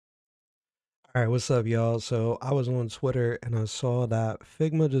All right, what's up, y'all? So I was on Twitter and I saw that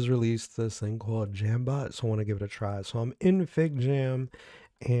Figma just released this thing called Jambot, so I want to give it a try. So I'm in FigJam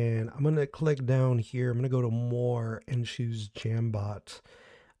and I'm gonna click down here. I'm gonna go to more and choose Jambot.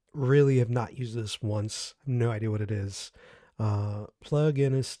 Really have not used this once. No idea what it is. Plug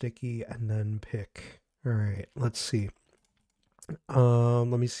in is sticky and then pick. All right, let's see. Let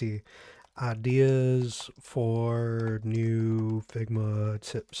me see. Ideas for new Figma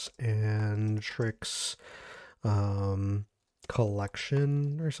tips and tricks um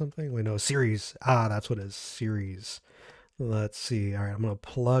collection or something. Wait, no, series. That's what it is. Series. Let's see. All right, I'm gonna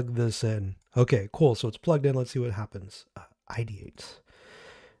plug this in. Okay, cool. So it's plugged in. Let's see what happens. Ideate.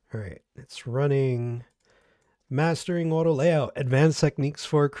 All right, it's running. Mastering auto layout, advanced techniques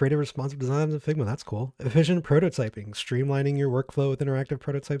for creative responsive designs in Figma. That's cool. Efficient prototyping, streamlining your workflow with interactive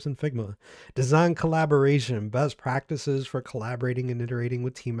prototypes in Figma. Design collaboration, best practices for collaborating and iterating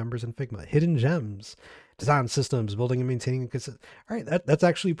with team members in Figma. Hidden gems, design systems, building and maintaining. All right, that's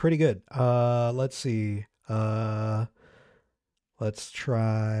actually pretty good. Let's see. Let's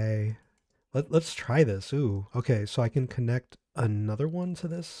try. Let's try this. Ooh, okay. So I can connect another one to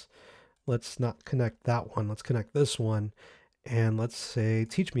this. Let's not connect that one. Let's connect this one. And let's say,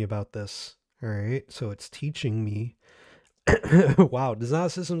 teach me about this. All right. So it's teaching me. Wow. Design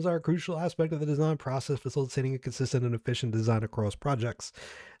systems are a crucial aspect of the design process, facilitating a consistent and efficient design across projects.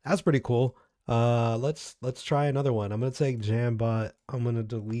 That's pretty cool. Let's try another one. I'm going to take Jambot. I'm going to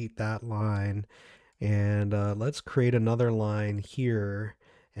delete that line. And let's create another line here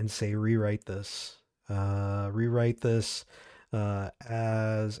and say rewrite this. Rewrite this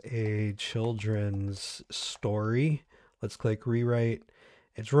as a children's story. Let's click rewrite.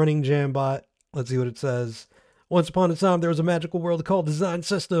 It's running Jambot. Let's see what it says. Once upon a time, there was a magical world called design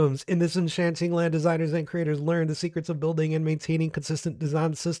systems. In this enchanting land, designers and creators learned the secrets of building and maintaining consistent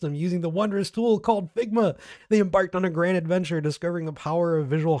design system using the wondrous tool called Figma. They embarked on a grand adventure, discovering the power of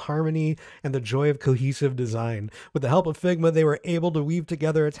visual harmony and the joy of cohesive design. With the help of Figma, they were able to weave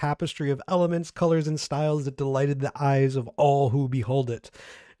together a tapestry of elements, colors, and styles that delighted the eyes of all who behold it.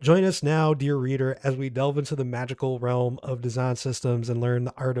 Join us now, dear reader, as we delve into the magical realm of design systems and learn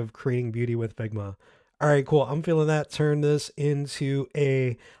the art of creating beauty with Figma. All right, cool. I'm feeling that. Turn this into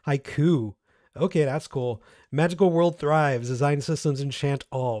a haiku. Okay, that's cool. Magical world thrives. Design systems enchant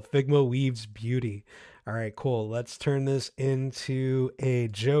all. Figma weaves beauty. All right, cool. Let's turn this into a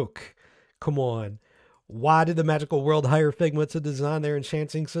joke. Come on. Why did the magical world hire Figma to design their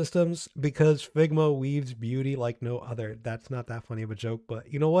enchanting systems? Because Figma weaves beauty like no other. That's not that funny of a joke,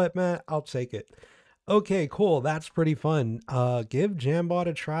 but you know what, man? I'll take it. Okay, cool. That's pretty fun. Give Jambot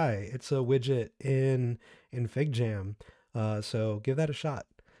a try. It's a widget in FigJam. So give that a shot.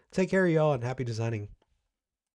 Take care, y'all, and happy designing.